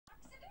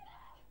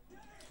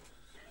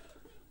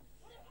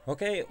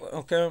Okay,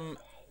 welcome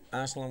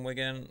Arsenal and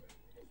Wigan.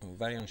 I'm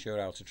very unsure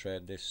how to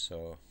trade this,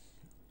 so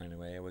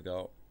anyway, here we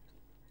go.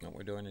 What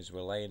we're doing is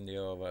we're laying the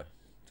over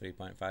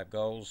 3.5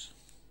 goals,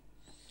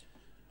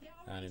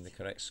 and in the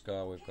correct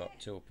score we've got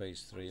 2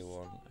 apiece,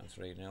 3-1 and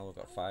 3-0. We've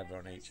got 5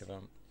 on each of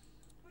them.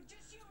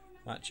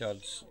 Match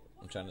odds,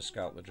 I'm trying to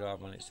scout the draw.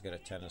 I've managed to get a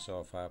tenner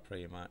so far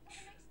pre-match.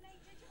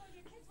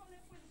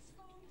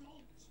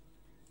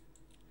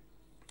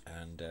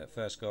 And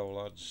first goal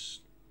odds,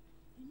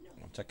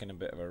 I'm taking a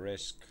bit of a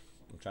risk.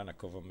 I'm trying to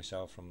cover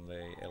myself from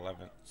the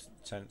 11th,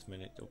 10th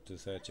minute up to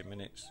 30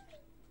 minutes.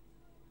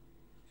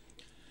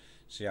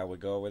 See how we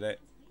go with it.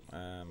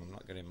 I'm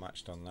not getting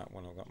matched on that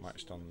one. I've got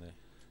matched on the.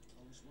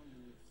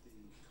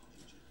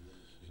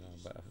 So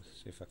I better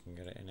see if I can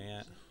get it in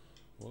here.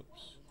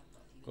 Whoops.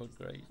 Good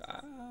grief.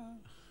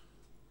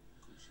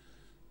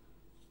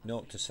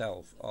 Note to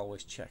self: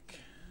 always check.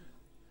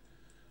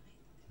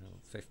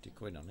 50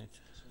 quid on it.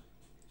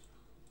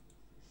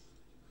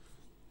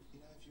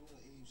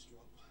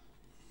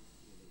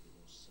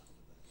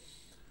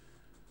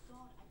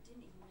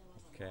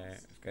 Okay,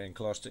 it's getting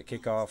close to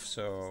kick off,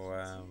 so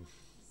I'll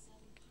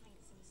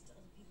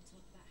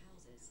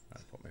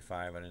put my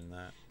fiver in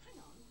there.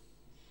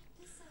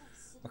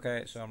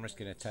 Okay, so I'm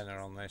risking a tenner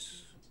on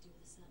this,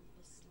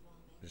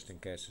 just in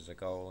case there's a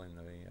goal in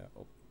the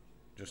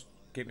just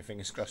keep my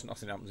fingers crossed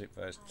nothing happens in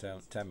first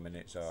 10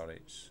 minutes, or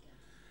it's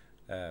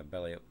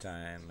belly up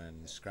time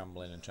and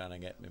scrambling and trying to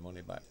get my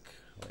money back,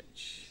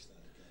 which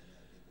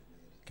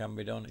can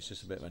be done. It's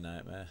just a bit of a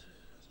nightmare.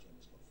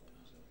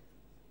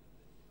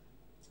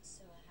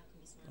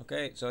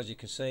 Okay, so as you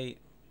can see,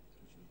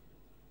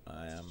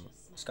 I am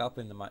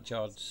scalping the match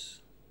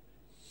odds.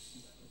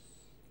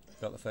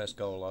 Got the first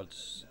goal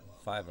odds,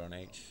 5 on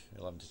each,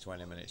 11 to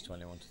 20 minutes,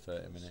 21 to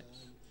 30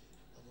 minutes.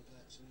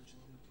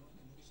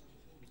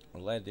 I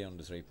laid the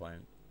under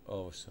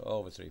over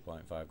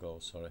 3.5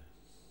 goals, sorry.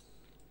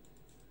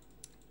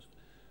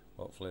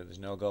 Hopefully there's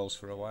no goals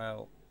for a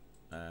while,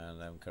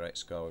 and then correct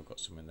score, we've got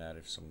some in there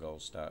if some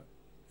goals start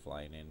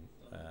flying in.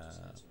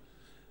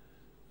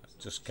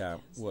 Just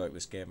can't work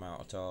this game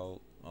out at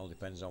all. All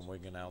depends on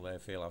Wigan, how they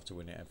feel after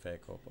winning FA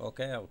Cup.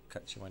 Okay, I'll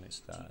catch you when it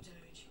starts.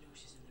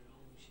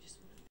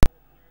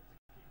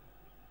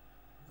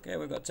 Okay,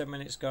 we've got 10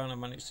 minutes gone. I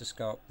managed to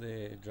scalp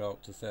the draw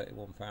up to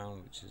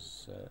 £31, which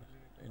is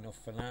enough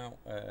for now.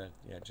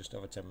 Yeah, just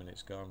over 10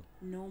 minutes gone.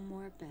 No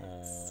more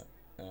bets.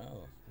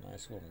 Oh,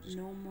 nice one.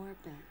 No more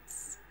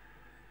bets.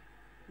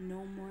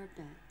 No more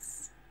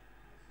bets.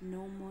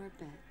 No more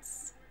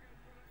bets.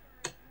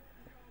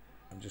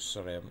 I'm just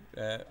sorry.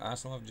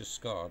 Arsenal have just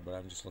scored, but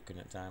I'm just looking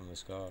at time they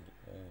scored.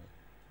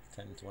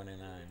 10:29.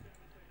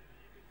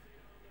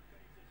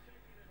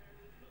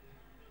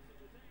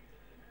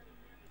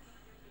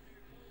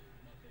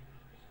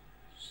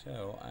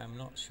 So I'm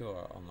not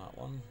sure on that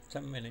one.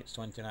 10 minutes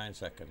 29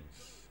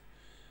 seconds.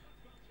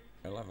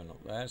 11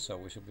 up there, so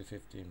we should be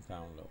 £15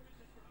 up,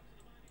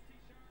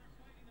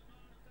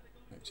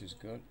 which is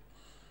good.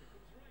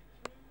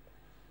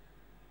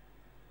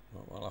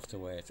 But we'll have to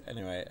wait.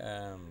 Anyway,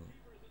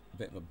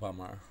 bit of a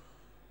bummer.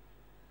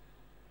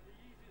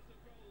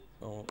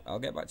 Oh, I'll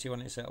get back to you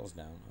when it settles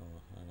down.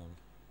 Oh, hang on.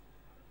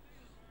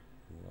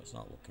 Ooh, that's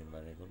not looking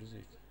very good, is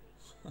it?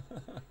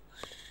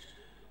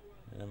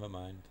 Never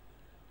mind.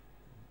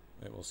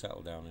 It will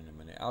settle down in a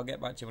minute. I'll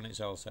get back to you when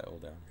it's all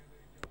settled down.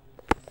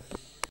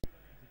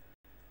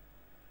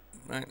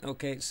 Right,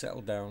 okay, it's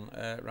settled down.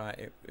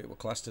 Right, it was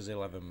classed as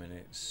 11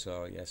 minutes.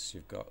 So yes,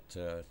 you've got,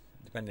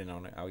 depending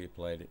on how you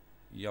played it,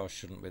 yours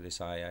shouldn't be this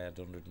high. I had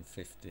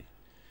 150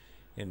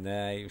 in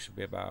there. You should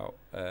be about,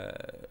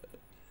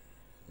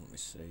 let me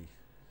see,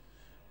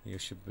 you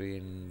should be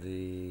in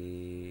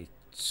the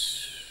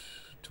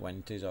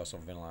 20s or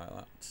something like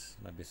that,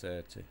 maybe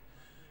 30,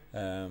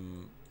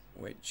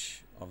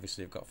 which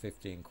obviously you've got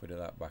 15 quid of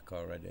that back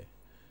already,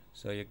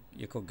 so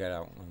you could get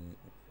out and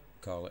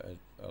call it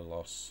a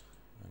loss.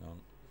 Hang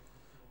on,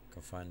 I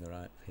can find the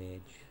right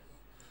page,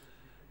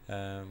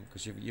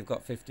 because you've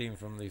got 15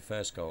 from the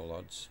first goal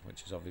odds,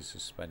 which is obviously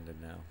suspended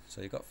now,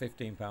 so you've got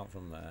 £15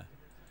 from there.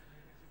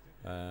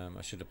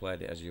 I should have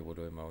played it as you would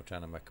with more,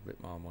 trying to make a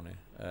bit more money.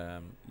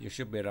 You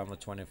should be around the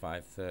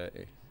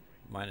 25-30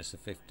 minus the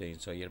 15,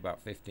 so you're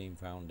about £15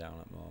 down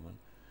at the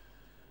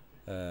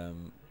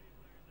moment.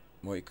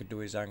 What you could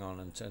do is hang on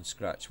and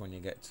scratch when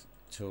you get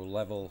to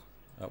level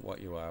at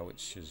what you are,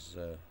 which is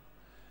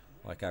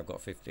like I've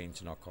got 15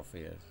 to knock off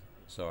here,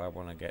 so I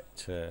want to get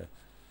to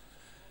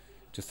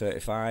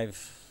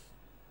 35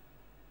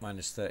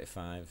 minus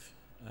 35,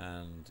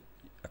 and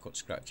I could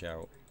scratch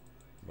out,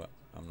 but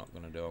I'm not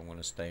going to do. I'm going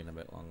to stay in a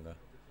bit longer.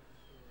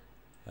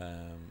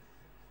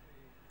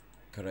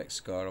 Correct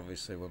score,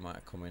 obviously we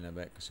might come in a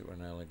bit because it was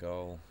an early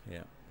goal.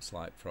 Yeah,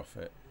 slight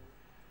profit.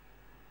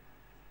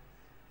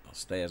 I'll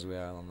stay as we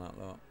are on that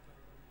though.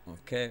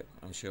 Okay,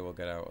 I'm sure we'll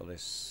get out of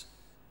this.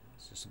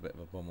 It's just a bit of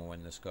a bummer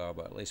when they score,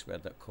 but at least we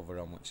had that cover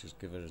on, which has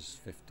given us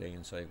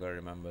 15, so you've got to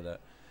remember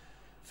that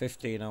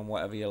 15 on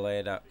whatever you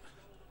laid at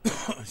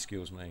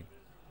excuse me,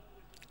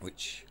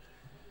 which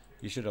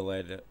You should have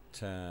laid at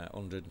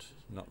 100,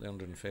 not the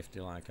 150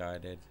 like I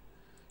did.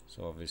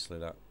 So obviously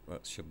that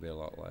should be a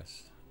lot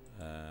less.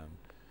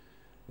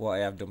 What I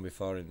have done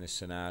before in this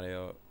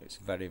scenario, it's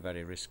very,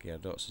 very risky. I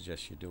don't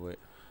suggest you do it.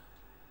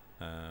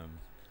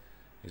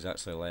 Is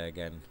actually lay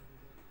again.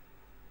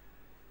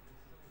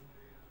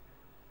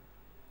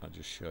 I'll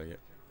just show you.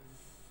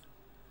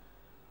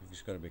 You've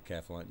just got to be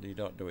careful. You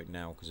don't do it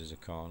now because there's a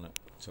corner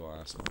to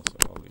Arsenal,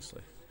 so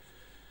obviously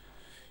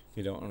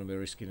you don't want to be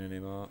risking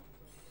anymore.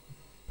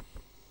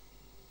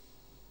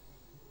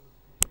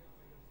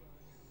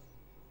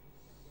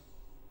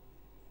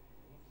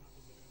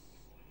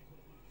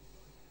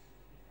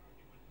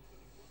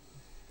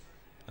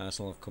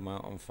 Arsenal have come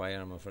out on fire,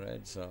 I'm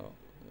afraid, so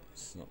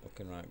it's not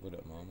looking right good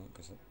at the moment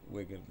because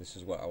Wigan, this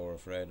is what I were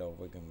afraid of,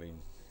 Wigan being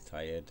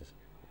tired,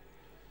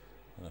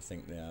 and I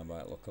think they are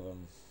by the look of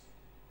them.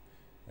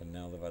 And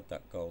now they've had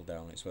that goal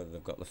down, it's whether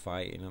they've got the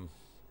fight in them,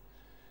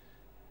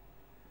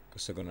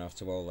 because they're going to have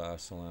to hold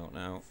Arsenal out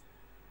now.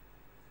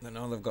 They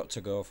know they've got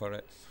to go for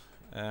it.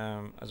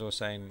 As I was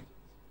saying,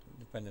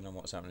 depending on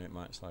what's happening at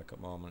match like at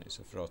the moment, it's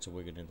a throw to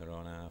Wigan in their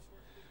own half.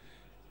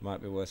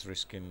 Might be worth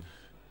risking.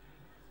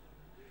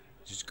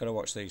 Just got to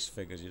watch these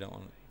figures. You don't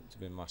want it to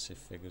be massive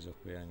figures up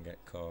here and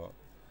get caught.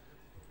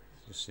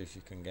 Just see if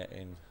you can get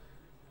in.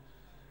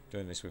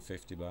 Doing this with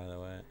 50, by the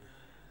way.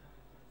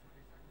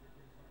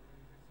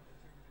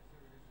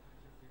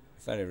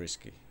 Very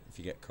risky if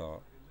you get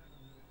caught.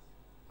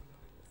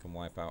 You can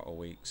wipe out a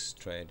week's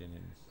trading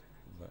in,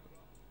 but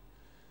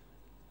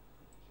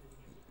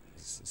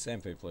it's the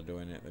same people are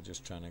doing it. They're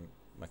just trying to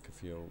make a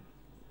few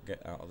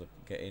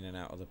get in and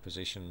out of the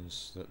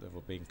positions that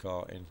they've been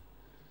caught in.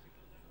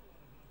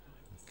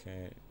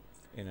 Okay,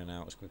 in and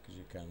out as quick as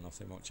you can.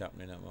 Nothing much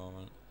happening at the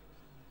moment.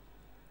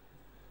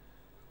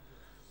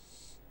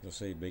 You'll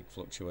see big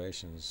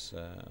fluctuations,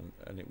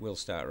 and it will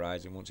start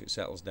rising once it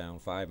settles down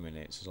 5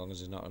 minutes. As long as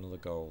there's not another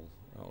goal,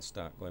 that'll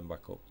start going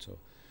back up to.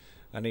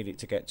 I need it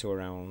to get to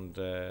around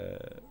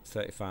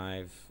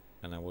 35,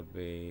 and I would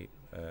be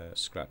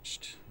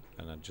scratched,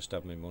 and I'd just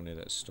have my money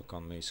that's stuck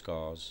on me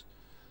scores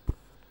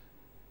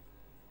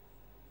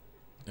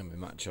and my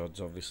match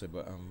odds, obviously.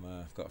 But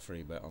I've got a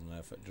free bet on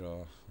there for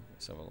draw.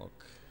 Let's have a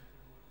look.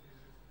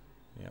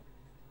 Yep,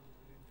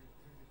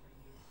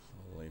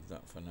 I'll leave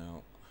that for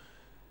now.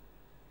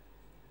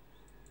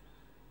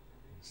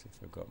 See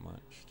if we've got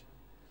matched.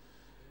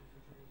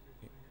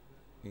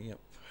 Yep.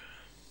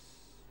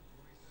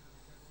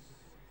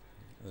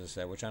 As I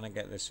say, we're trying to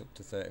get this up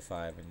to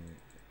 35, and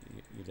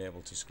you'd be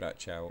able to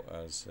scratch out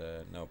as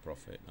no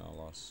profit, no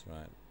loss.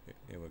 Right,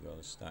 here we go.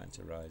 It's starting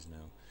to rise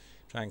now.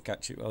 Try and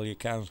catch it while you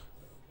can.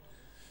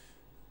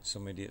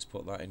 Some idiots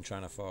put that in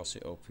trying to force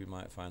it up. You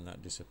might find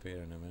that disappear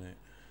in a minute.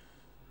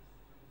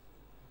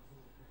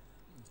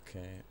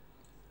 Okay.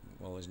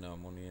 Well, there's no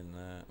money in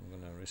there. I'm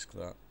going to risk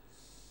that.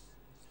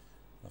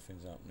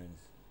 Nothing's happening.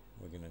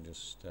 We're going to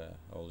just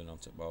holding on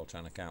to the ball,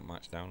 trying to count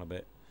match down a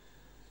bit.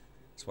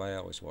 That's why I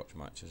always watch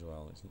match as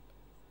well. It's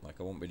like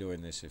I won't be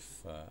doing this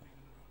if there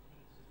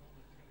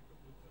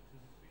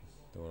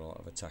were a lot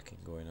of attacking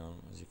going on.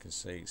 As you can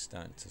see, it's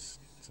starting to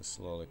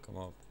slowly come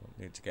up.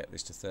 I need to get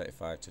this to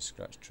 35 to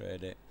scratch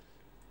trade it.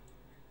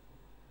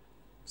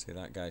 See,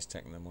 that guy's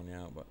taking the money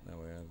out, but there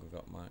we are, we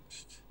got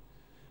matched.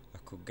 I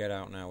could get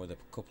out now with a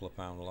couple of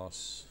pound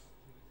loss.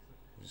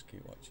 Just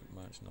keep watching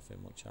match,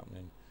 nothing much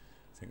happening.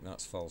 I think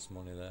that's false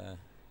money there.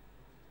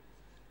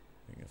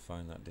 I think you'll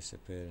find that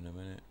disappear in a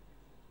minute.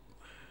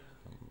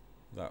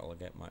 That'll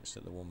get matched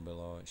at the one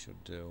below, it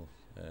should do.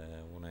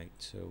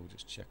 182,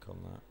 just check on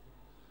that.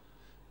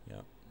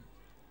 Yep.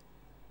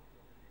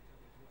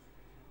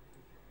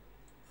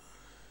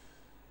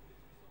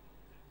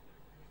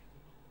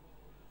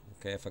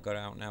 Okay, if I got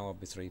out now, I'll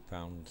be £3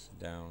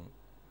 down.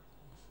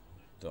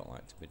 Don't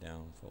like to be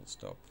down, full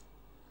stop.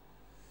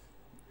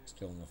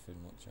 Still nothing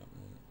much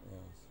happening. Well,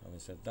 having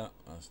said that,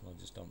 Arsenal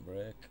just don't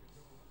break.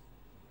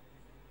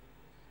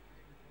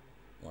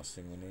 Last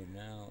thing we need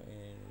now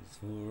is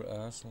for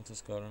Arsenal to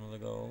score another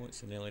goal,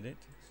 which they nearly did.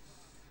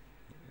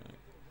 Right.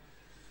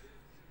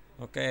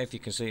 Okay, if you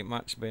can see it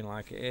match being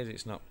like it is,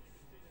 it's not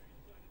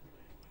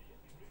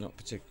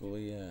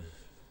particularly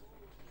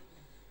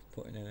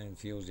putting any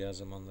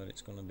enthusiasm on that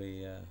it's going to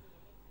be a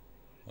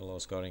low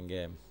scoring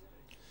game.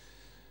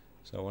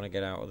 So I want to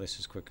get out of this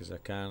as quick as I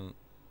can.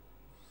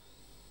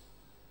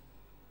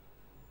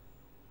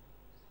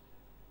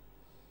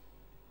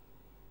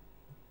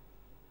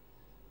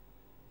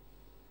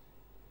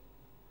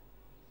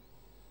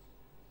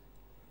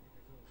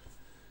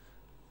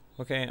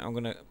 Okay, I'm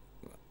going to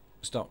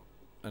stop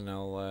and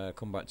I'll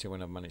come back to you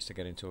when I've managed to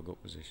get into a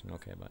good position.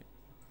 Okay, bye.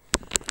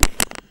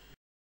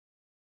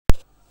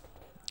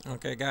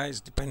 Okay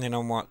guys, depending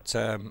on what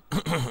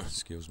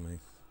excuse me,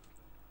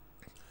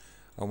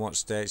 on what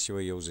states you were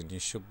using, you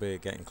should be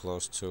getting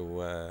close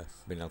to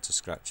being able to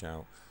scratch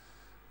out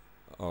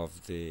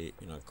of the,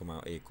 come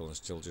out equal and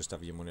still just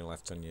have your money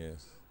left on your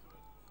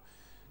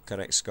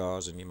correct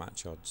scores and your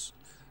match odds.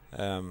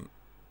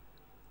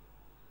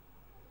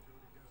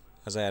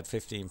 As I had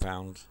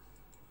 £15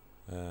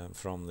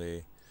 from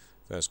the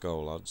first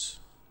goal odds,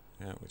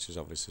 yeah, which is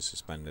obviously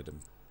suspended and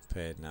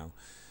paid now.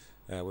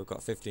 We've got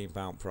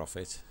 £15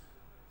 profit.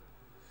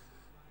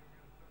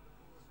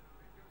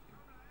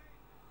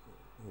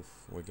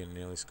 Oof, Wigan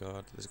nearly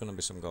scored. There's going to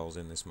be some goals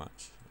in this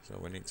match, so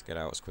we need to get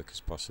out as quick as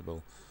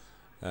possible.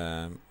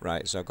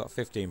 Right, so I've got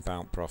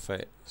 £15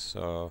 profit,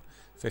 so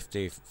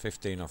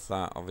 15 off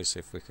that. Obviously,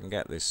 if we can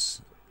get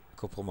this a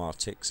couple more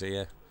ticks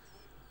here,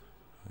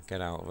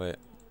 get out of it.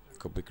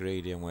 Could be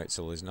greedy and wait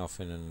till there's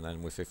nothing, and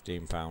then we're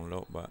 £15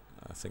 up. But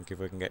I think if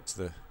we can get to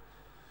the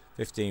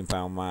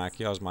 £15 mark,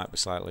 yours might be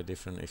slightly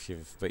different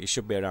but you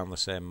should be around the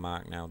same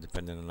mark now,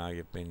 depending on how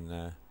you've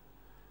been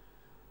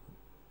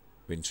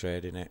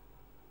trading it,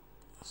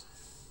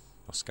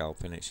 or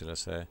scalping it, should I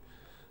say.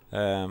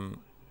 £4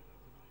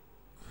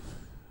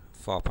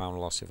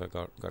 loss if I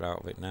got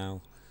out of it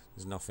now.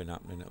 There's nothing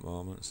happening at the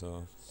moment,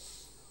 so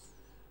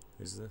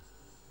is there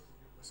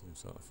some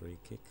sort of free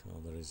kick? Oh,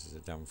 there is a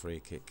damn free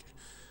kick.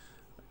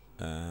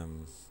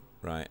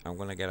 Right, I'm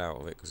going to get out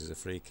of it because there's a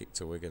free kick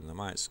to Wigan. They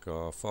might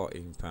score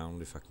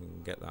 £14 if I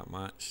can get that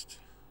matched.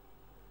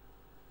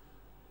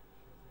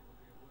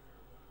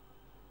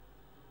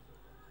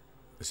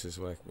 This is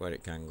where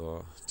it can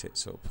go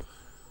tits up.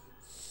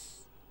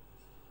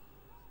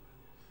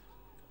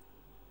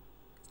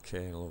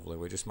 Okay, lovely.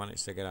 We just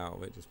managed to get out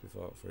of it just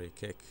before a free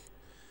kick.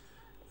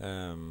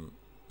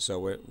 So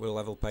we're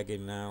level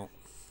pegging now.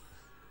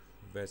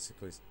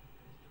 Basically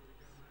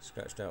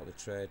scratched out the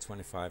trade.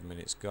 25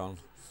 minutes gone.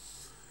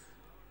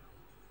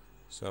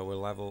 So we're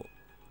level.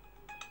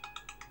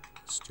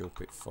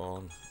 Stupid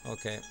phone.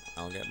 Okay,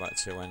 I'll get back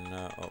to you when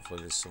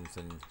hopefully there's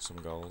some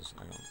goals.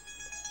 Hang on.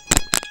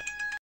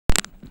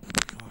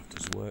 God,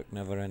 does work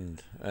never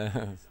end?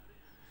 That's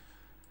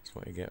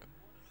what you get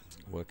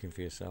working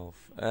for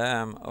yourself.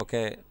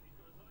 Okay,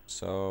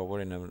 so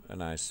we're in a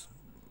nice,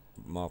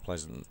 more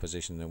pleasant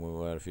position than we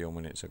were a few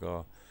minutes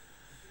ago.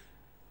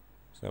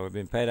 So we've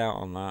been paid out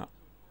on that.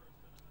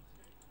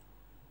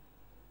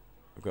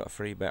 We've got a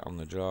free bet on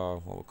the draw.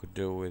 What we could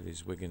do with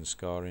is Wigan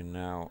scoring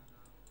now.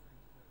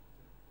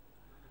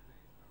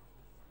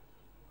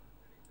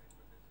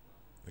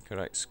 The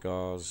correct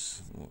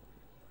scores.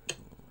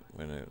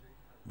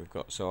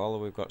 All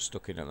we've got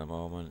stuck in at the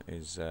moment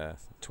is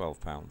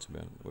 £12.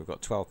 We've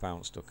got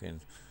 £12 stuck in.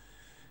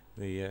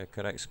 The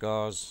correct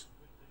scores.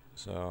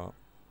 So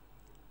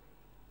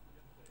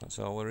that's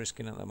all we're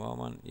risking at the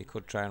moment. You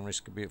could try and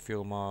risk a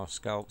few more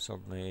scalps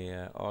on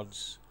the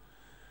odds,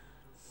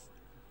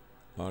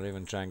 or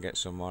even try and get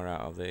some more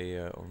out of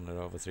the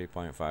over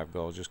 3.5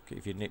 goals. Just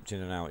if you nipped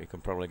in and out, you can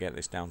probably get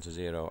this down to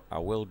 0. I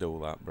will do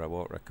that, but I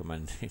won't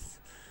recommend it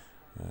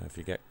if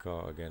you get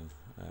caught again.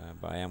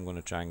 But I am going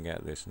to try and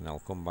get this, and I'll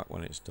come back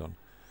when it's done.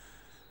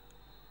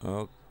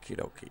 Okie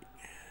dokie.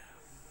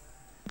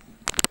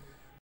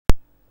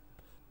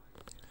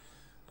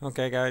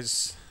 Okay,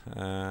 guys.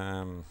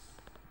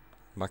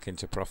 Back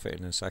into profit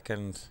in a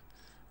second,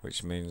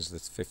 which means the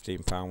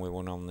 £15 we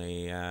won on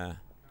the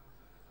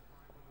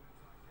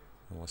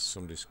unless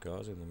somebody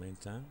scores in the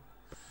meantime.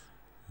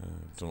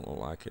 Don't look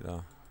like it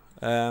though.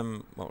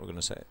 What we're going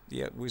to say?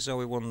 Yeah,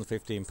 we won the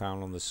 £15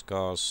 on the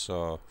scores,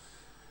 so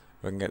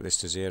if we can get this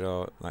to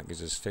 0, that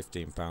gives us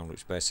 £15,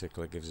 which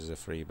basically gives us a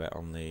free bet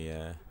on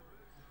the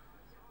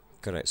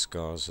correct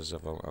scores, as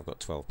I've got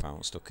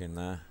 £12 stuck in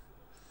there.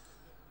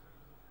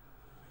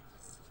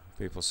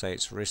 People say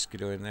it's risky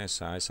doing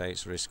this. I say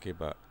it's risky,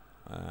 but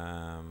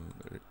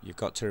you've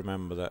got to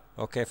remember that,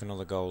 okay, if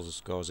another goal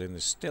goes in,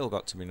 there's still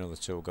got to be another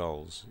 2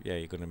 goals. Yeah,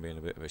 you're going to be in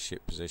a bit of a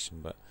shit position,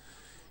 but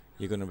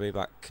you're going to be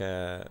back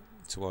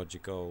towards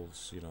your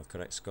goals,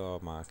 correct score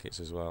markets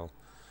as well.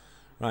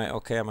 Right,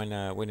 okay, I'm in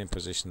a winning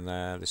position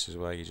there. This is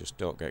where you just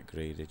don't get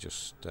greedy.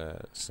 Just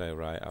say,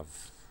 right,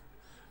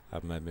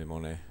 I've made my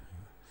money.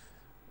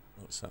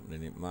 What's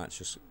happening in match?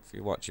 Just if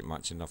you watch it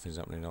match and nothing's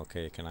happening,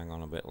 okay, you can hang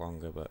on a bit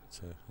longer, but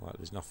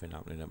there's nothing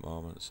happening at the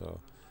moment. So,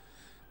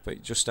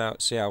 but just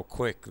see how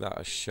quick that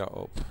has shot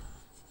up.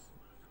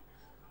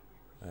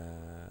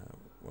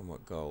 When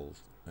what goal?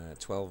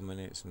 12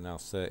 minutes and now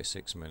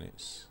 36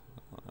 minutes.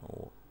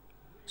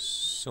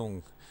 It's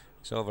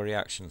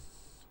overreaction.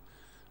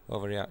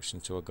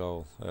 Overreaction to a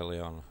goal early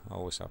on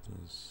always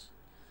happens.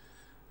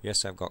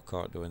 Yes, I've got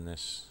caught doing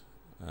this.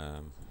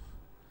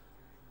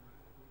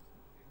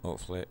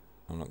 Hopefully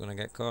I'm not going to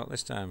get caught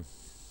this time.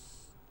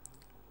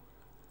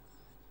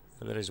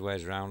 But there is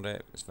ways around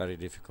it. It's very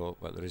difficult,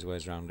 but there is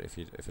ways around it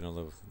if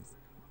another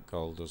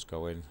goal does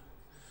go in.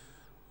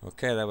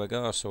 Okay, there we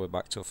go. So we're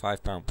back to a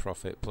 £5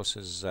 profit, plus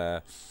is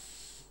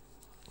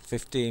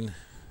 15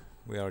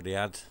 we already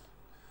had.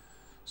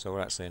 So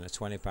we're actually in a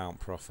 £20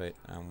 profit,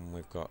 and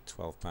we've got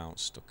 £12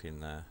 stuck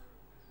in there.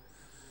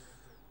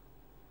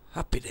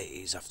 Happy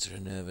days after a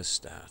nervous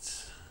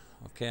start.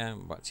 Okay,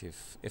 I'm back to you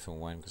if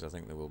and when, because I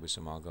think there will be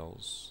some more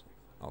goals.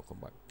 I'll come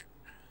back.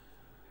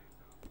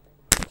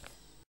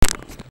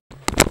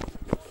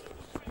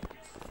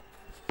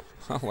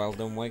 Well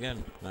done,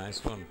 Wigan.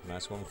 Nice one.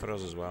 Nice one for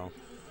us as well.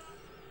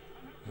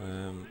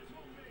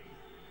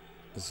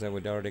 So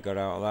we'd already got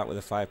out of that with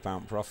a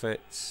 £5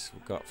 profit.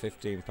 We've got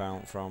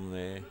 £15 from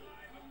the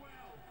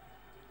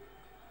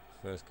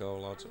First goal,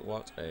 lads.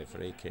 What a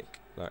free kick.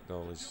 That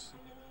goal is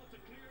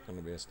going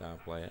to be a star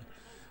player.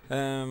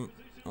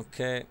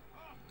 Okay,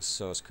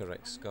 so it's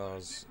correct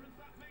scores.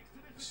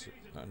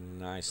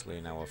 Nicely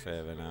in our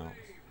favour now.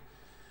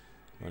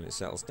 When it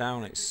settles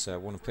down, it's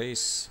one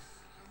apiece.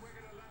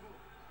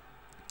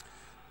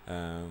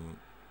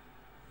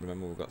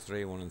 Remember, we've got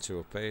 3, 1 and 2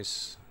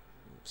 apiece,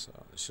 so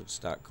it should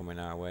start coming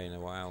our way in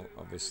a while.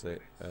 Obviously,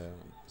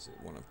 it's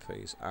 1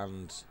 apiece,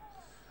 and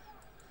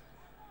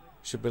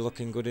should be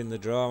looking good in the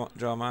draw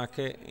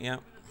market. Yeah,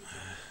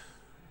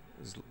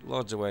 there's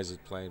loads of ways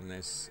of playing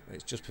this.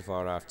 It's just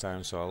before half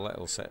time, so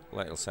I'll set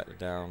it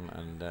down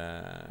and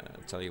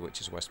tell you which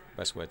is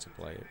best way to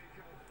play it.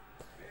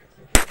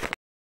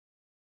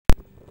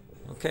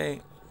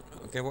 Okay,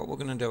 what we're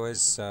going to do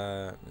is,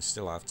 it's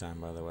still half time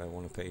by the way,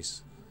 1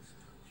 apiece.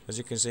 As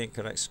you can see in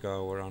correct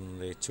score, we're on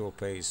the 2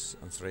 apiece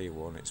and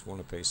 3-1, it's 1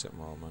 apiece at the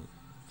moment.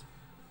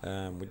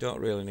 We don't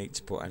really need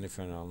to put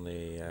anything on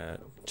the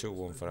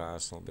 2-1 for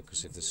Arsenal,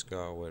 because if the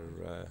score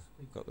we're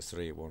got the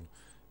 3-1,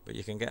 but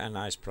you can get a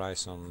nice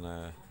price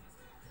on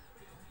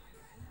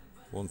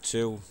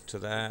 1-2 to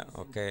there.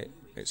 Okay,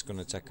 it's going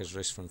to take us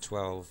risk from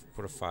 12,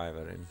 put a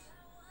fiver in,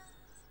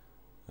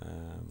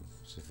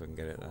 see if we can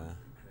get it there,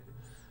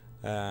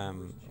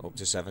 up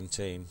to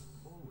 17.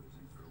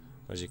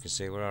 As you can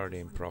see, we're already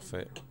in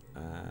profit,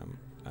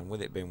 and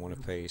with it being 1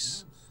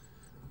 apiece,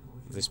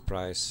 this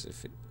price,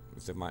 if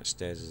the match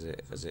stays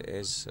as it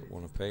is at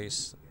 1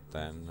 apiece,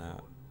 then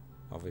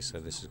obviously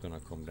this is going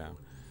to come down,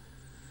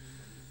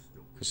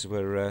 because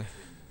we're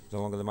the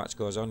longer the match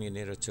goes on, you're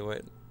nearer to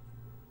it.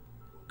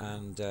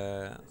 And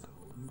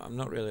I'm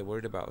not really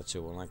worried about the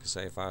 2-1. Like I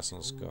say, if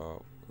Arsenal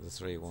score, the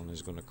 3-1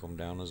 is going to come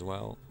down as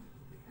well.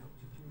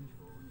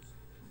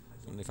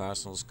 And if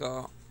Arsenal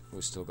score,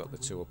 we've still got the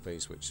 2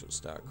 apiece, which will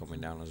start coming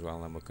down as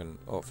well, and we can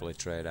hopefully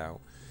trade out.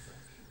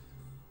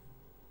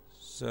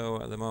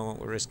 So at the moment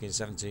we're risking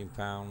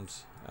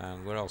 £17,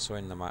 and we're also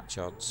in the match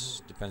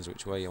odds. Depends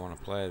which way you want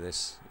to play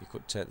this. You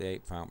could take the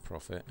 £8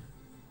 profit.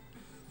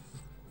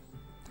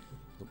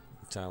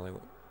 Entirely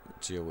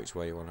to you which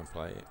way you want to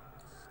play it.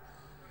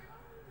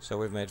 So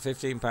we've made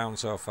 £15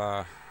 so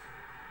far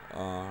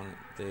on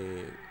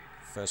the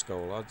first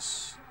goal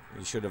odds.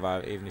 You should have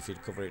had, even if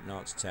you'd cover it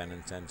 0 to 10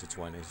 and 10 to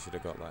 20, you should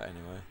have got that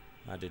anyway.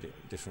 I did it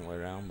a different way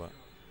around, but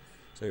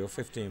so you're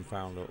 £15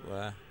 up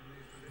there.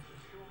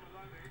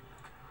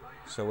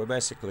 So we're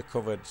basically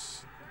covered.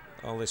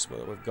 All this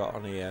that we've got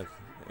on here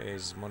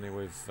is money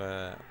we've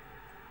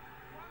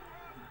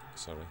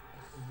sorry,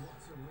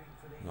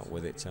 not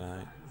with it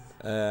tonight.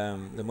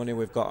 The money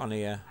we've got on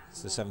here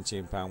is the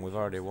 £17. We've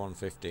already won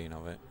 15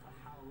 of it,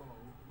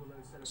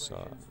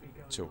 so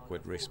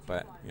 £2 risk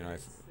bet. You know,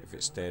 if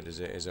it stayed as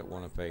it is at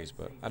 1 apiece,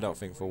 but I don't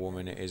think for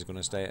women it is going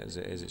to stay as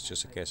it is. It's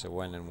just a case of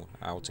when and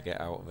how to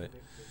get out of it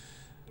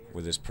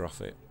with this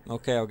profit.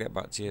 Okay, I'll get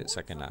back to you at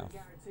second half.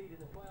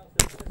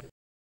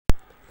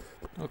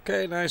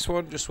 Okay, nice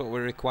one, just what we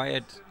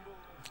required.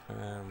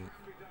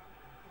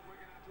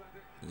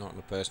 Not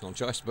a personal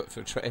choice, but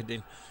for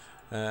trading.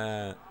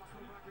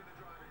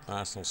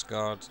 Arsenal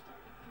scored,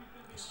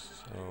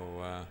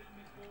 so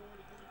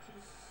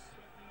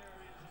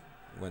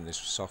when this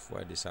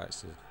software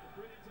decides to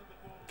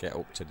get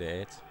up to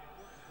date,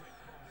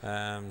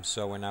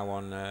 so we're now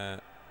on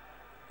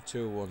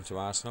 2-1 to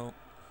Arsenal.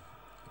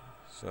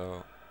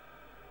 So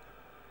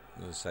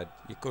as I said,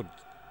 you could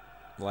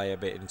lay a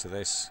bit into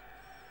this.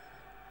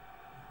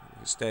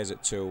 If it stays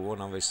at 2-1,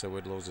 obviously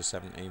we'd lose the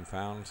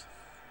 £17.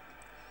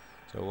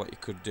 So what you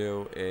could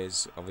do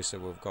is, obviously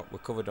we're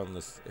covered on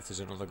the if there's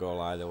another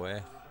goal either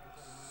way.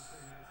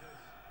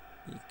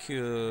 You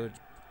could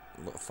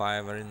put a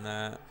fiver in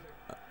there,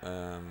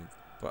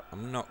 but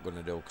I'm not going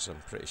to do, because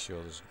I'm pretty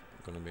sure there's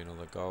going to be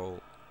another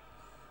goal.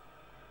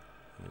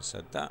 Having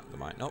said that, there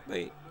might not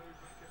be.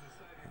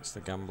 That's the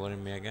gambler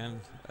in me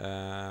again.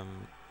 I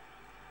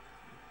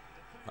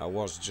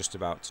was just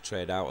about to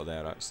trade out of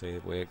there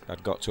actually.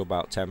 I'd got to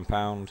about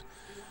 £10,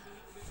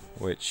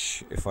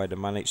 which if I'd have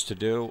managed to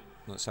do,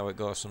 that's how it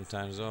goes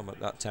sometimes though, but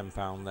that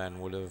 £10 then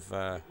would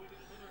have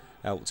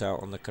helped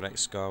out on the correct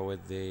score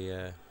with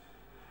the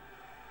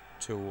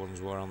 2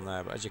 ones were on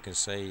there. But as you can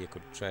see, you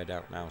could trade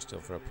out now still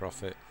for a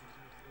profit,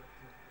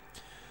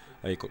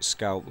 or you could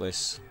scalp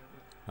this.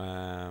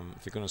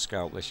 If you're going to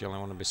scalp this, you only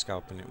want to be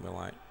scalping it with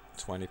like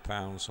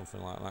 £20,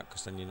 something like that,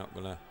 because then you're not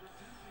going to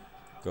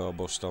go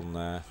bust on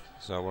there.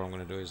 So what I'm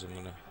going to do is I'm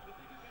going to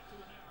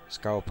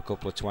scalp a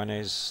couple of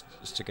 20s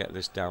just to get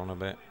this down a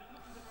bit,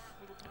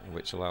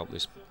 which will help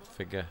this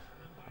figure.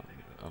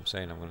 I'm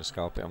saying I'm going to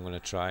scalp it. I'm going to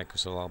try,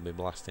 because I'll be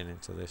blasting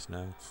into this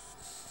now.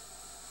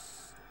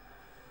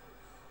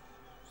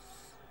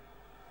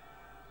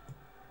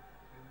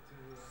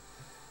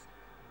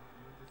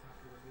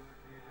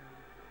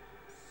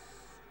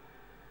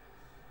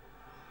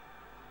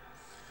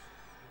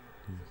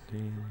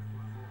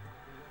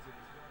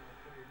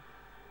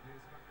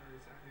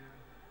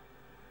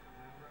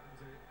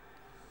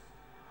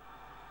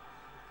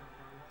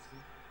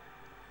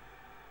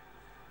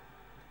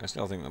 I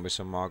still think there'll be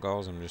some more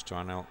goals. I'm just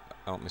trying to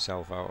help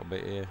myself out a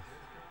bit here.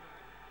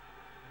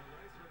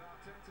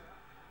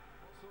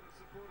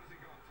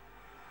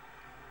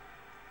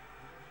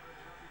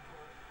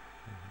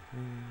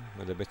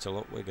 With a bit of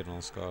luck, Wigan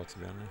will score, to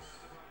be honest.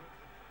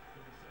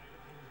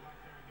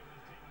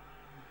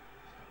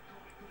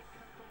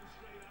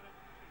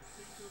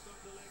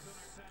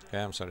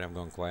 Yeah, I'm sorry I'm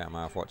going quiet. I'm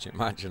half watching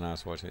match and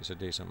half watching. It's a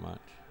decent match.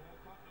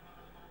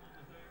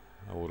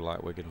 I would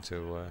like Wigan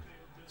to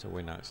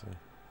win, actually.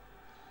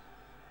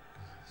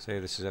 See,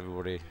 this is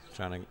everybody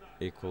trying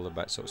to equal the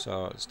bets up.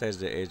 So it stays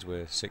as it is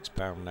with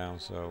 £6 now.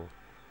 So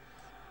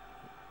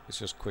it's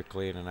just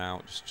quickly in and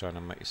out, just trying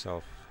to make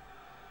yourself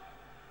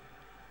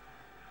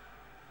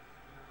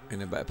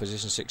in a better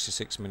position.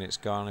 66 minutes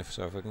gone.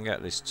 So if we can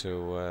get this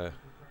to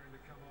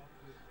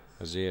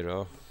a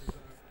 0,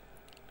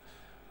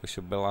 we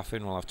should be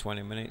laughing. We'll have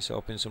 20 minutes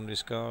hoping somebody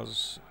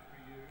scores.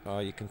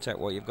 Or you can take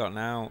what you've got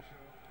now.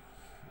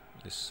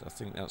 I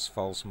think that's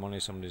false money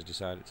somebody's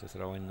decided to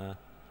throw in there.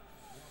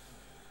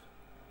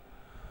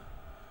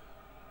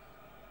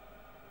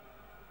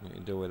 What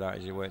you do with that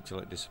is you wait till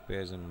it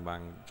disappears and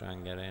bang, try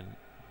and get in.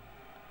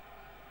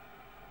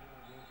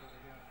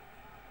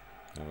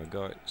 There we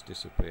go, it's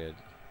disappeared.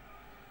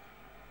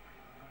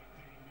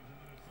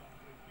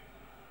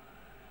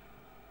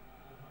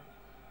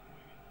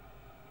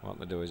 What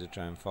they do is they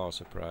try and force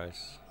a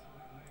price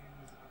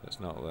that's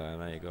not there.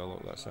 There you go,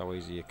 look, that's how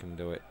easy you can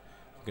do it.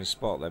 You can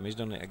spot them. He's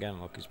done it again,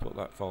 look, he's put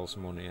that false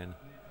money in.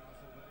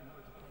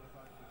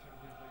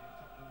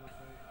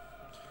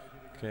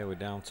 Okay, we're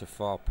down to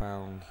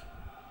 £4.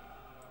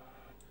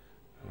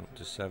 Up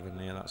to 7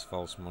 here, that's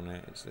false money.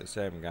 It's the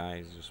same guy,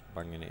 he's just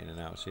banging it in and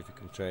out. See if you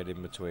can trade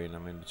in between.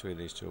 I'm in between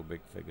these two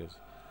big figures.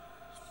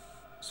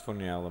 It's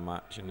funny how the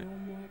match, isn't it? No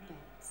more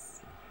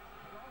bets.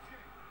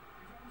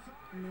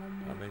 No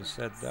more Having bets.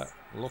 said that,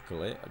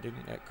 luckily I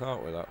didn't get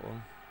caught with that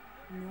one.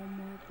 No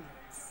more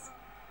bets.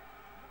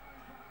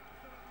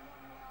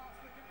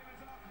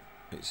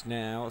 It's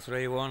now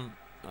 3-1.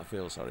 I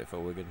feel sorry for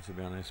Wigan, to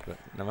be honest, but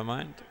never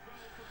mind.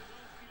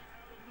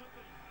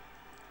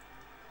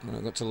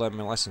 I've got to learn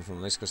my lesson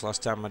from this, because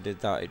last time I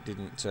did that it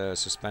didn't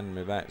suspend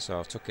my bet, so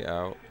I took it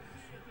out.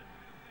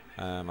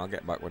 I'll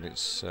get back when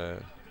it's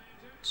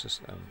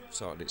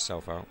sorted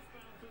itself out.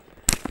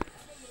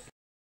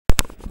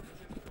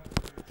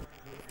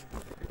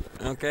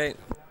 Okay.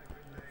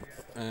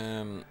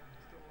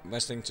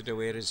 Best thing to do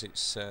here is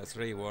it's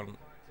 3-1.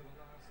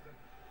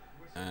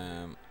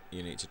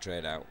 You need to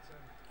trade out.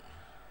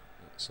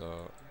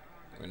 So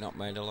we've not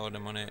made a load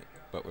of money,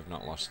 but we've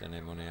not lost any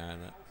money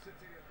either.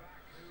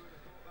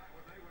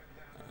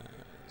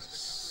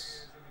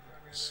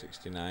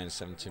 69,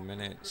 70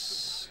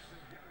 minutes.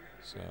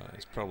 So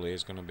it probably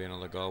is going to be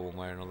another goal one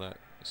way or another.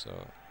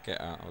 So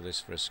get out of this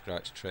for a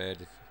scratch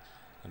trade.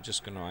 I'm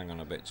just going to hang on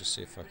a bit, just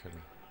see if I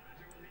can.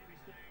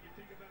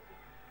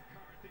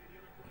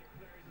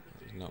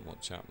 There's not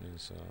much happening,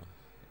 so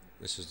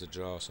this is the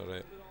draw,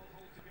 sorry.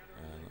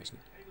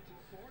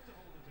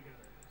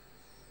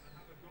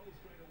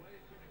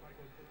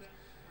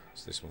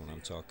 It's this one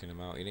I'm talking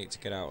about. You need to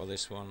get out of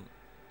this one.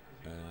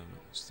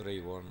 It's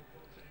 3-1.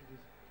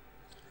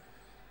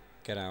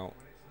 Get out.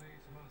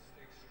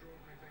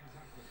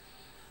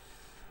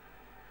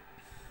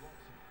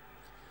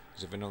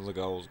 Because if another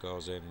goal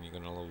goes in, you're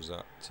going to lose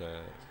that £17.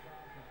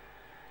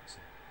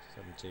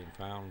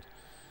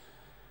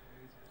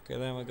 Okay,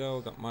 there we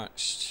go. Got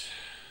matched.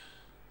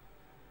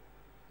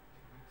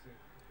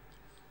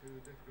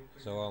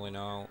 So all in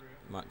all,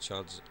 match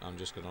odds. I'm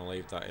just going to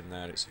leave that in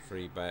there. It's a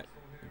free bet.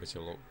 A bit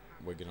of luck,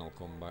 Wigan will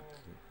come back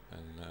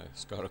and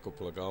score a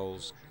couple of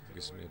goals.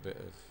 Gives me a bit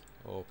of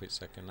hope it's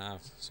second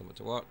half. Something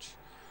to watch.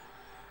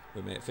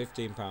 We made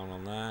 £15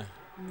 on there.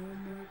 No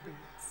more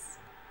bets.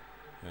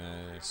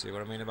 See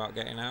what I mean about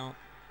getting out?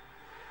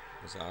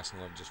 Because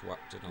Arsenal have just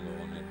whacked another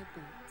one in. No more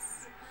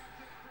bets.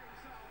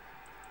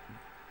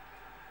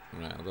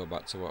 Right, I'll go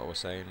back to what I was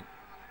saying.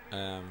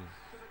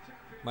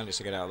 Managed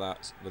to get out of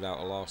that without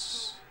a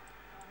loss.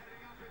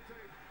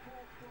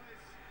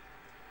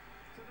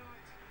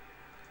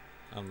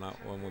 On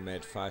that one we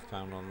made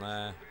 £5 on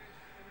there.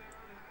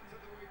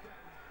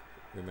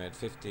 We made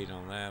 15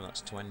 on there,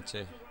 that's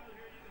 20.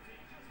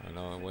 I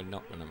know we're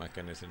not going to make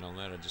anything on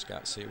there, I just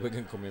can't see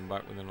Wigan coming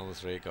back with another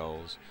 3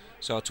 goals.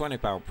 So a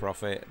 £20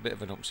 profit, a bit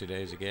of an upsy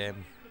daisy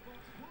game,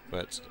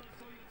 but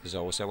there's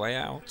always a way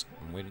out,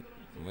 and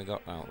we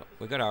got out.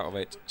 We got out of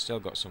it, still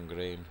got some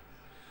green.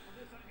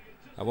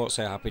 I won't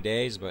say happy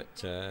days,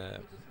 but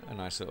a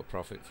nice little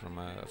profit from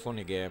a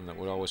funny game that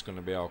we're always going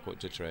to be awkward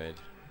to trade.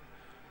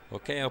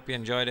 Okay, hope you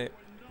enjoyed it.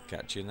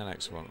 Catch you in the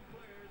next one.